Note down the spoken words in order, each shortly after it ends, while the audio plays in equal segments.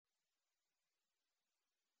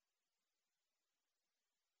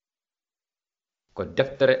ko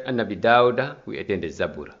deftere annabi Dawuda wi'etende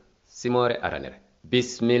Zabura simore aranere.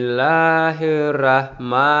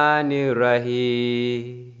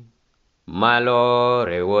 Bismillahirrahmanirrahim.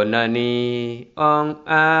 Malore wonani on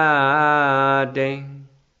Aden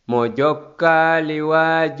mo jokkali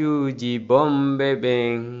wajuji bombe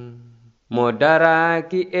ben mo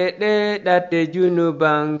daraki e ɗeɗate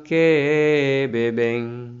junubankeɓe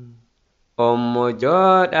ben on mo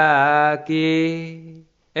joɗaki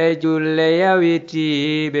e julle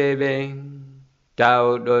yawitiɓe ben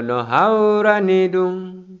tawɗo no hawrani ɗum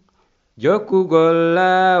jokkugol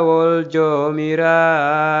laawol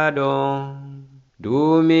jomiraɗo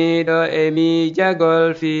duumiɗo e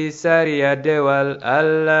miijagol fi sariya dewal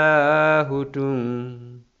Allahu tun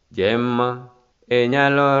jemma e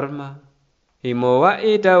ñalorma himo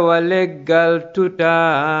wa'itawa leggal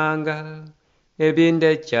tutangal e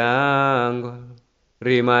binde cangol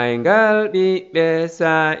rimaygal ɓiɓɓe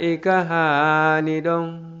sa'ika hani ɗon.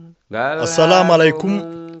 Assalamu alaikum.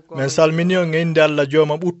 Min salmini on e inde Allah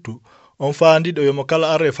jooma ɓuttu. On faandiɗo yomo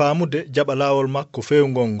kala arre faamude jaɓa laawol makko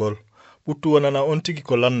fewngol ngol. Ɓuttu wonana on tigi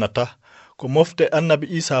ko lannata. Ko mofte annabi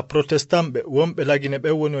Isa protestanɓe wonɓe lagine ɓe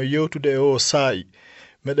woni o yewtude e o saa'i.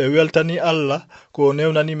 Meɗe weltani Allah ko o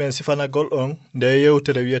newnani men sifanagol on nde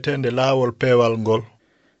yewtere wiyetende laawol peewal ngol.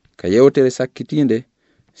 Ka yewtere sakkitinde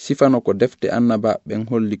sifano ko defte annaba ɓen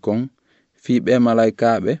holli kon fii ɓe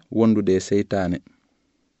malaikaaɓe wondude e seytaane.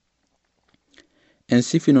 En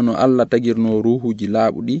sifino no Allah tagirno ruhuji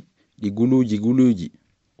laaɓuɗi ɗi guluuji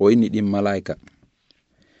o inni ɗin malaika.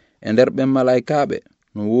 E nder ɓen malaikaaɓe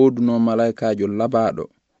no wooduno malaikaajo labaaɗo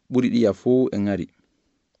ɓuri ɗiya fuu e ŋari.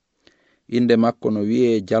 Inde makko no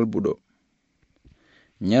wi'e jalbuɗo.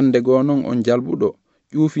 Nyande goo non on jalbuɗo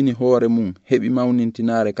ƴuufini hoore mum heɓi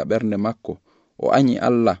mawnintinaare ka ɓernde makko o anyi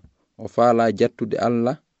Allah o faala jattude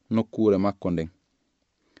Allah nokkuure makko nden.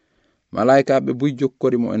 Malaikaaɓe buy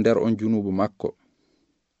jokkorimo e nder on junubu makko.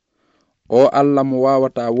 O Allah mo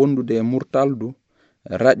wawata wondude e murtaldu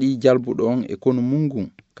raɗi jalbuɗo on e konu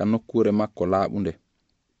mungun ka nokkure makko laaɓunde.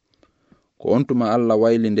 Ko on tuma Allah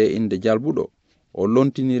wayli nde inde jalbuɗo o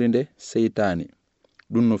lontiniri nde seytaani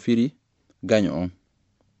ɗum no firi gaño on.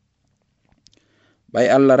 Ɓay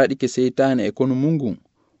Allah raɗike seytaani e konu mungun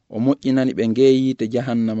o moƴƴinani ɓe ngeeyite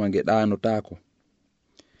jahannama nge ɗaanotaako.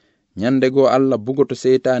 Nyande goo Allah bugoto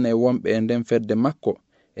seytaani e wonɓe e nden fedde makko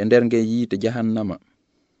e nder nge yiite jahannama.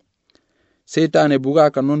 Seytaane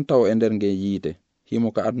bugaka non taw e nder nge yiite himo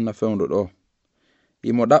ka aduna fewndo ɗo.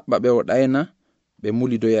 Himo ɗaɓɓa ɓe o ɗayna ɓe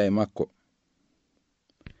mulidoya e makko.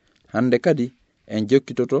 Hande kadi en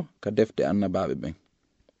jokkitoto ka defte annabaɓe ɓen.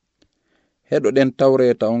 Heɗo ɗen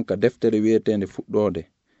tawreta on ka deftere wiyetende fuɗɗode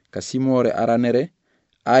ka simore aranere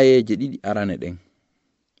ayeje ɗiɗi arane ɗen.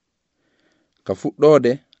 Ka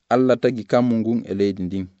fuɗɗode Allah tagi kammu ngun e leydi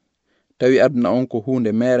ndin. Tawi aduna on ko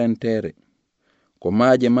hunde merentere. Ko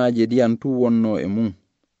maaje ndiyan tu wonno e mum.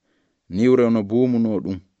 Niwre no buumuno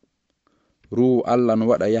ɗum. Ruhu Allah no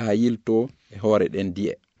waɗa yaha yilto e hoore ɗen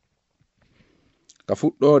di'e. Ka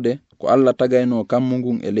fuɗɗode ko Allah tagayno kammu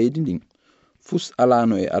ngun e leydi ndin fus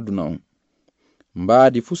alano e aduna on.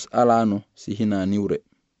 Mbaadi fus alano si hina niwre.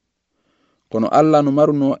 Kono Allah no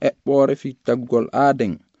maruno eɓɓore fi taggol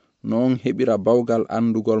Aden no on heɓira bawgal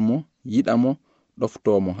andugol mo yiɗa mo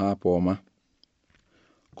ɗoftomo haa pooma.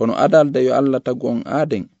 Kono adalde yo Allah tagu on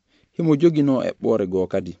Aden himo jogino eɓɓore goo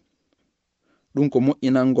kadi. Ɗum ko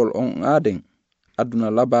moƴƴinangol on Aden aduna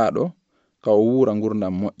labaaɗo ka o wuura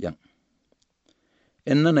ngurdam moƴƴam.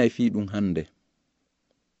 En nanay fii ɗum hande.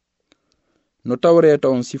 No tawreta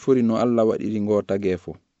on sifori no Allah waɗiri ngoo tagee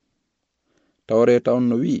fo. Tawreta on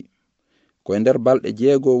no wi'i ko e nder balɗe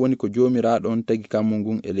 6 woni ko joomiraaɗo on tagi kammu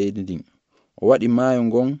ngun e leydi ndin. O waɗi maayo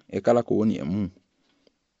ngon e kala ko woni e mum.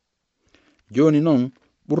 Joni non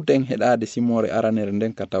ɓurten heɗade simore aranere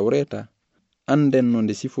nden ka tawreta anden no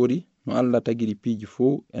nde sifori no Allah tagiri piiji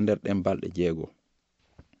fuu e nder ɗen balɗe 6.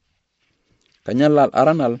 Ka nyallal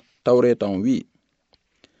aranal tawreta on wi'i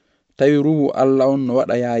tawi ruhu Allah on no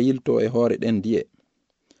waɗa yayilto e hoore ɗen di'e.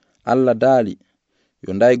 Allah daali yo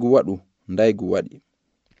ndaygu waɗu ndaygu waɗi.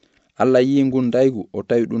 Allah yi ngun ndaygu o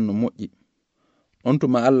tawi ɗum no moƴƴi. On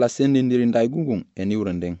tuma Allah sendindiri ndaygu ngun e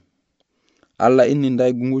niwre nden. Allah inni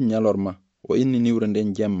ndaygu ngun ñalorma o inni niwre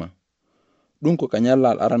nden jemma. Ɗum ko ka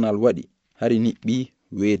nyallal aranal waɗi hari niɓɓi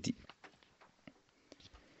weeti.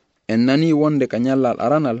 En nani wonde ka nyallal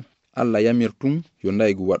aranal Allah yamir tun yo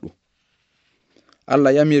ndaygu waɗu.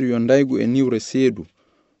 Allah yamir yo ndaygu e niwre seedu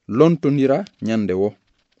lontondira nyande wo.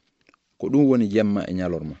 Ko ɗum woni jemma e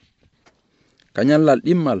ñalorma. Ka nyallal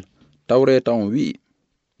ɗimmal tawreta on wi'i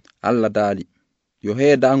Allah daali yo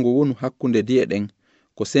heedango wonu hakkunde di'e ɗen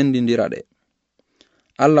ko sendindira ɗe.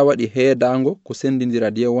 Allah waɗi heedaango ko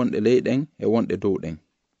sendindira diye wonɗe leyɗen e wonɗe dow ɗen.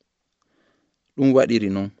 Ɗum waɗiri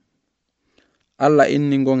non. Allah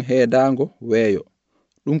inni ngon heedaango weeyo.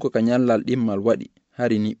 Ɗum ko ka nyallal ɗimmal waɗi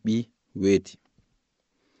hari niɓɓi weeti.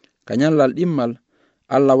 Ka nyallal ɗimmal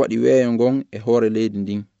Allah waɗi weeyo ngon e hoore leydi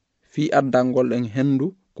ndin fii addangol ɗen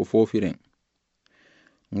hendu ko foofiren.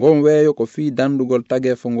 Ngon weeyo ko fii dandugol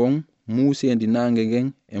tageefo ngon muusendi naange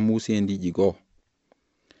ngen e muusendiji goo.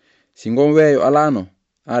 Si ngon weeyo alaano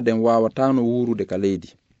aaden waawataano wuurude ka leydi.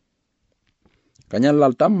 Ka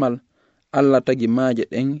nyallal tammal Allah tagi maaje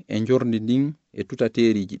ɗen e njordi ndin e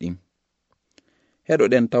tutateeriji ɗin. Heɗo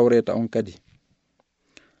ɗen tawreta on kadi.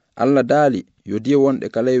 Allah daali yo diye wonɗe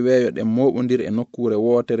ka ley weeyo ɗen mooɓondir e nokkure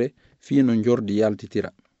wootere fii no njordi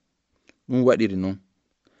yaltitira. Ɗum waɗiri non.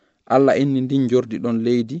 Allah inni ndin njordi ɗon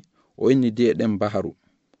leydi, o inni diye ɗen baharu.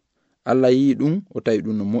 Allah yii ɗum o tawi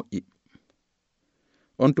ɗum no moƴƴi.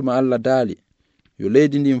 On tuma Allah daali yo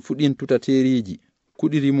leydi ndin fuɗin tutateeriji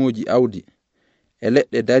kuɗirimoji awdi e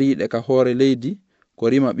leɗɗe dariiɗe ka hoore leydi ko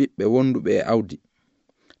rima ɓiɓɓe wonduɓe e awdi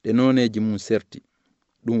ɗe nooneji mum serti.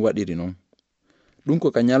 Ɗum waɗiri non. Ɗum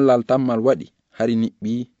ko ka nyallal tammal waɗi hari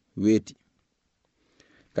niɓɓi weeti.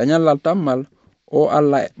 Ka nyallal tammal o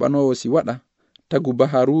Allah eɓɓanowo si waɗa tagu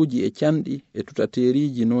baharuuji e canɗi e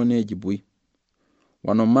tutateeriji nooneji buy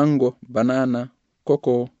wano mango, banana,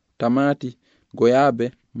 koko, tamati,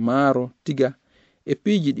 goyaabe, maaro, tiga e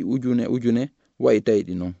piiji ɗi ujune wayi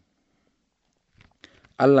tawiɗi non.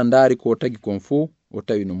 Allah ndaari ko tagi kon fuu o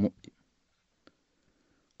tawi no moƴƴi.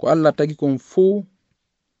 Ko Allah tagi kon fuu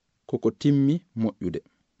koko timmi moƴƴude.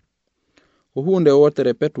 Ko huunde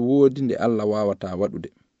wotere petu woodi nde Allah waawata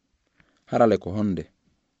waɗude. Harale ko honde.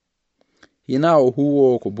 Hina o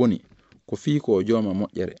huwowo ko boni ko fii ko o jooma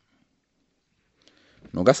moƴƴere.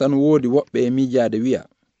 No gasanu woodi woɓɓe e miijaade wi'a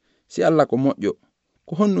si Allah ko moƴƴo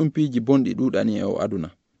ko honɗum piiji bonɗi ɗuuɗani e o aduna.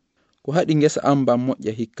 Ko haɗi ngesa ambam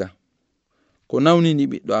moƴƴa hikka. Ko nawnini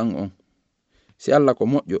ɓiɗɗo an on. Si Allah ko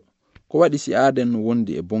moƴƴo ko waɗi si aaden no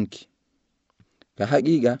wondi e bonki. Ka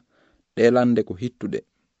haqiiqa ɗe lande ko hittuɗe.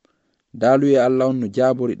 Daaluye Allah on no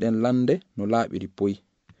jaabori ɗen lande no laaɓiri poy.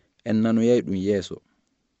 En nano yey ɗum yeeso.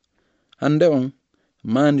 Hande on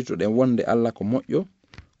maandito ɗen wonde Allah ko moƴƴo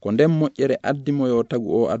ko nden moƴƴere addimo yo tagu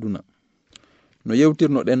o aduna. No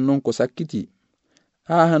yewtirno ɗen non ko sakkiti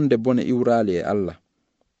haa hande bone iwraali e Allah.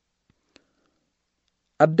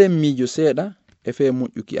 Adden miijo seeɗa e fee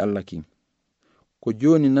moƴƴuki Allah kin. Ko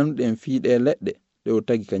jooni nanuɗen fiiɗe leɗɗe ɗe o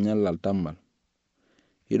tagi ka nyallal tammal.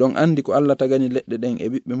 Hiɗon andi ko Allah tagani leɗɗe ɗen e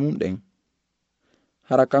ɓiɓɓe mum ɗen.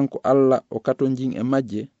 Hara kanko Allah o katonjin e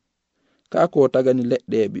majje, kaa ko o tagani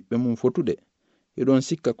leɗɗe e ɓiɓɓe mum fotuɗe, hiɗon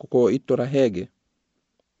sikka ko ittora heege.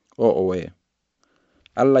 O waye.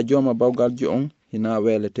 Allah jooma bawgaljo on hina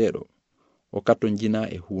weeleteeɗo, o katonjina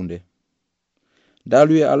e huunde.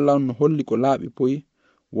 Daaluye Allah on no holli ko laaɓi poy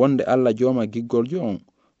wonde Allah jooma giggoljo on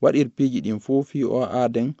waɗir piiji ɗin foofi o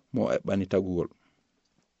aaden mo eɓɓani tagugol.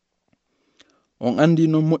 On andi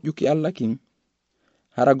non moƴƴuki Allah kin.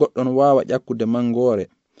 Hara goɗɗon waawa ƴakkude mangoore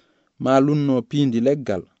ma lunno piindi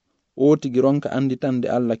leggal o tigi ronka anditande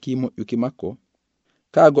Allah ki moƴƴuki makko.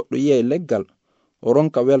 Kaa goɗɗo yiyay leggal o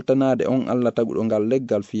ronka weltanade on Allah taguɗo ngal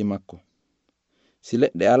leggal fii makko. Si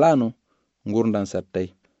leɗɗe alaano ngurdan sattay.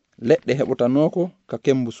 Leɗɗe heɓotanoko ka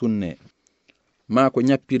kembu sunne ma ko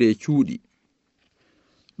ñappire cuuɗi.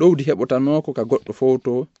 Ɗowdi heɓotanoko ka goɗɗo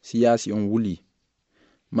fowto si yaasi on wuli.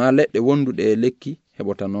 Ma leɗɗe wonduɗe e lekki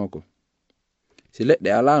heɓotanoko. Si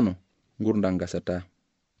leɗɗe alaano ngurdan gasata.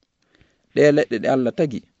 Ɗe leɗɗe ɗe Allah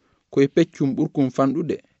tagi koye peccum ɓurkum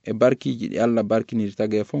fanɗude e barkiji ɗi Allah barkiniri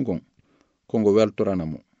tagee fongon ko ngo weltorana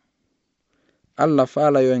mo. Allah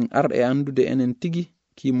faalayo en ar e andude enen tigi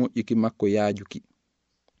ki moƴƴuki makko yaajuki.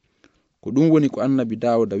 Ko ɗum woni ko annabi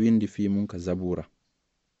Daawuda windi fi mum ka Zabura.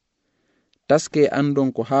 Taske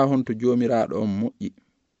andon ko haa honto joomiraaɗo on moƴƴi.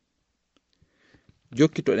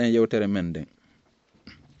 Jokkitoɗen yewtere men nden.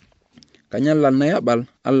 Ka nyallal nayaɓal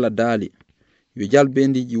Allah daali yo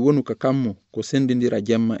jalbendiji wonu ka kammo ko sendindira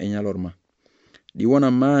jemma e nyalorma. Ɗi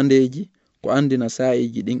wona maandeji ko andina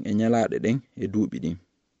saa'iji ɗin e nyalaaɗe ɗen e duuɓi ɗin.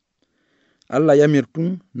 Allah yamir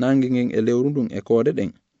tun nange ngen e lewru ndun e koode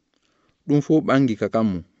ɗen. Ɗum fuu ɓangi ka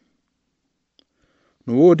kammo.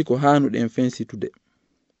 No woodi ko haanuɗen fensitude.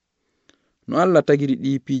 No Allah tagiri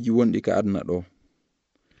ɗi piiji wonɗi ka aduna ɗo.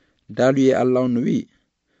 Daaluye Allah on no wi'i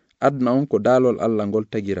aduna on ko daalol Allah ngol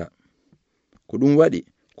tagira. Ko ɗum waɗi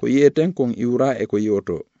ko yiyeten kon iwra e ko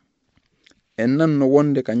yiwoto. En nan no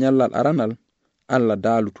wonde ka nyallal aranal Allah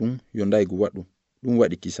daalu tun yo ndaygu waɗu. Ɗum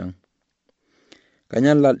waɗi kisan. Ka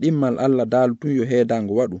nyallal ɗimmal Allah daalu tun yo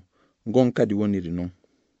heedango waɗu. Ngon kadi woniri non.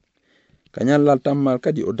 ka nyallal tammal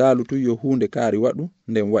kadi o daalutu yo hunde kaari waɗu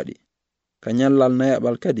nden waɗi. Ka nyallal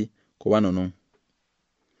nayaɓal kadi ko wana non.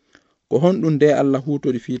 Ko honɗum nde Allah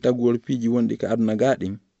hutori fi tagugol piiji wonɗi ka aduna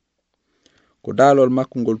gaɗin, ko daalol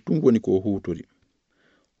makko ngol tun woni ko hutori.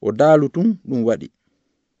 O daalu tun ɗum waɗi.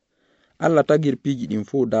 Allah tagir piiji ɗin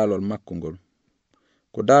fuu daalol makko ngol.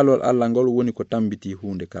 Ko daalol Allah ngol woni ko tambiti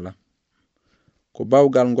hunde kala. Ko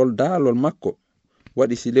bawgal ngol daalol makko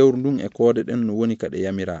waɗi si lewru ndun e koode ɗen no woni ka ɗe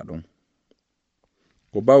yamira ɗon.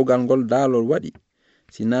 Ko bawgal ngol daalol waɗi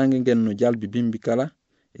si nange ngen no jalbi bimbi kala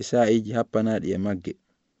e sa'iji happanaɗi e magge.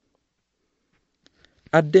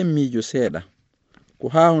 Adden miijo seeɗa, ko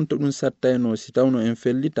hahonto ɗum sattayno si tawno en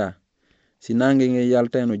fellita, si nange ngen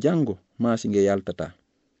yaltayno jango ma si nge yaltata.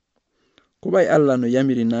 Ko ɓay Allah no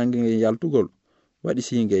yamiri nange ngen yaltugol waɗi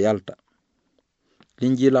si nge yalta.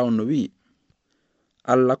 Linjila on no wi'i,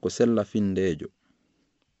 Allah ko sella findejo.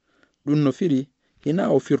 Ɗum no firi hina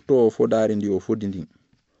o firtowo fodari ndi o fodi ndin,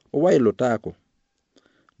 o waylotako.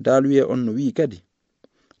 Daaluye on no wi'i kadi,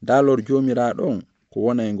 daalor jomiraɗo on ko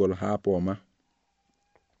wona e ngol haa pooma.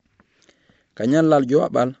 Ka nyallal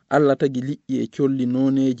jowaɓal Allah tagi liƴƴi e colli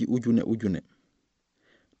noneji ujune.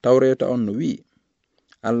 Tawreta on no wi'i,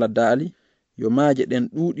 Allah daali yo maaje ɗen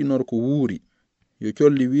ɗuuɗinor ko wuuri, yo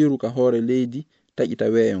colli wiiru ka hoore leydi taƴita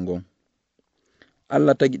weeyo ngon.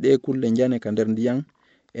 Allah tagi ɗe kulle njane ka nder ndiyan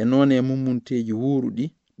e none mummunteji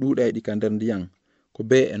wuuruɗi ɗuuɗayɗi ka nder ndiyan ko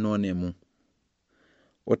be e none mum.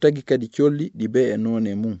 O tagi kadi colli ɗi be e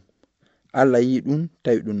none mum. Allah yi ɗum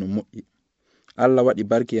tawi ɗum no moƴƴi. Allah waɗi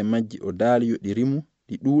barki e majji o daali yo ɗi rimu,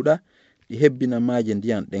 ɗi ɗuuɗa, ɗi hebbina maaje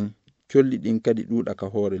ndiyan ɗen, colli ɗin kadi ɗuuɗa ka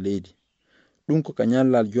hoore leydi. Ɗum ko ka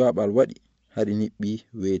nyallal jowaɓal waɗi haɗi niɓɓi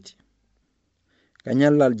weeti. Ka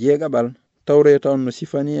nyallal jeegaɓal tawreta on no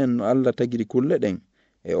sifani en no Allah tagiri kulle ɗen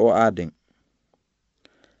e o aaden.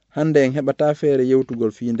 Hande en heɓata feere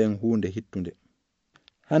yewtugol fi nden hunde hittunde.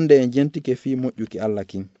 Hande en jentike fi moƴƴuki Allah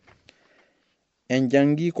kin. En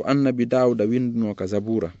jangi ko annabi Dawuda winduno ka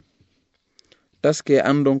Zabura. Taske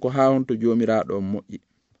andon ko hawonto jomiraɗo on moƴƴi.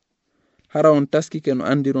 Hara on taskike no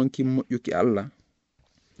andiron kin moƴƴuki Allah.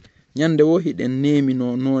 Nyande wo hiɗen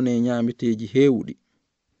nemino none nyamiteji heewuɗi.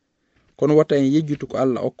 Kono wata en yejjutu ko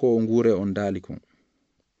Allah okkowo nguure on daali kon.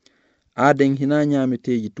 Aaden hina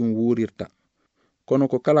nyamiteji tun wuurirta, kono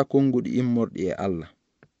ko kala konguɗi immorɗi e Allah.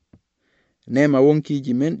 Nema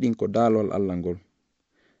wonkiji men ɗin ko daalol Allah ngol.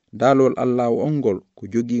 Daalol Allah on ngol ko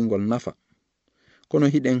jogingol nafa, kono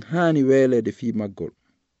hiɗen haani weelede fi maggol.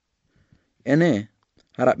 Ene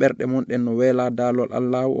hara ɓerɗe mon ɗen no weela daalol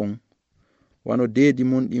Allah on, wano deedi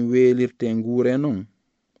mon ɗin weelirte nguure non.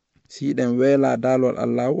 Siɗen weela daalol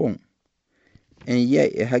Allah on, en yiyay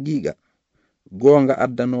e haqiqa goonga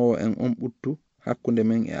addanowo en on ɓuttu hakkunde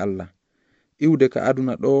men e Allah, iwde ka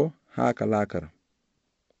aduna ɗo haa ka laakara.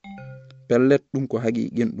 Pellet ɗum ko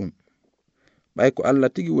haqiqin ɗum, ɓay ko Allah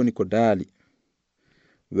tigi woni ko daali.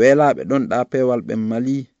 Weelaaɓe ɗon ɗa pewal ɓen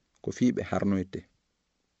mali ko fiiɓe harnoyte.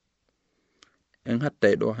 En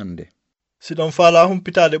hattay ɗo hande. Siɗon faala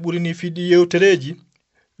humpitaade ɓurini fiɗi yewtereji,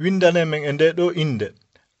 windane men e nde ɗo inde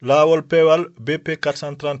laawol pewal BP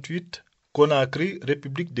 438 Conakry,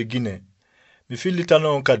 République de Guinée. Mi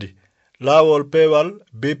fillitano on kadi laawol pewal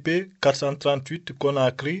BP 438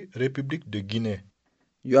 Conakry, République de Guinée.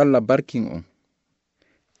 Yo Allah barkin on.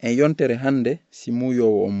 En yontere hande si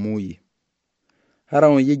muuyowo on muuyi. Hara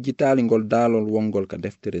on yejjitaali ngol daalol wongol ka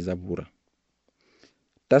deftere Zabura.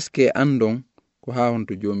 Taske andon ko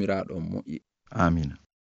hawonto jomiraɗo on moƴƴi. Amina.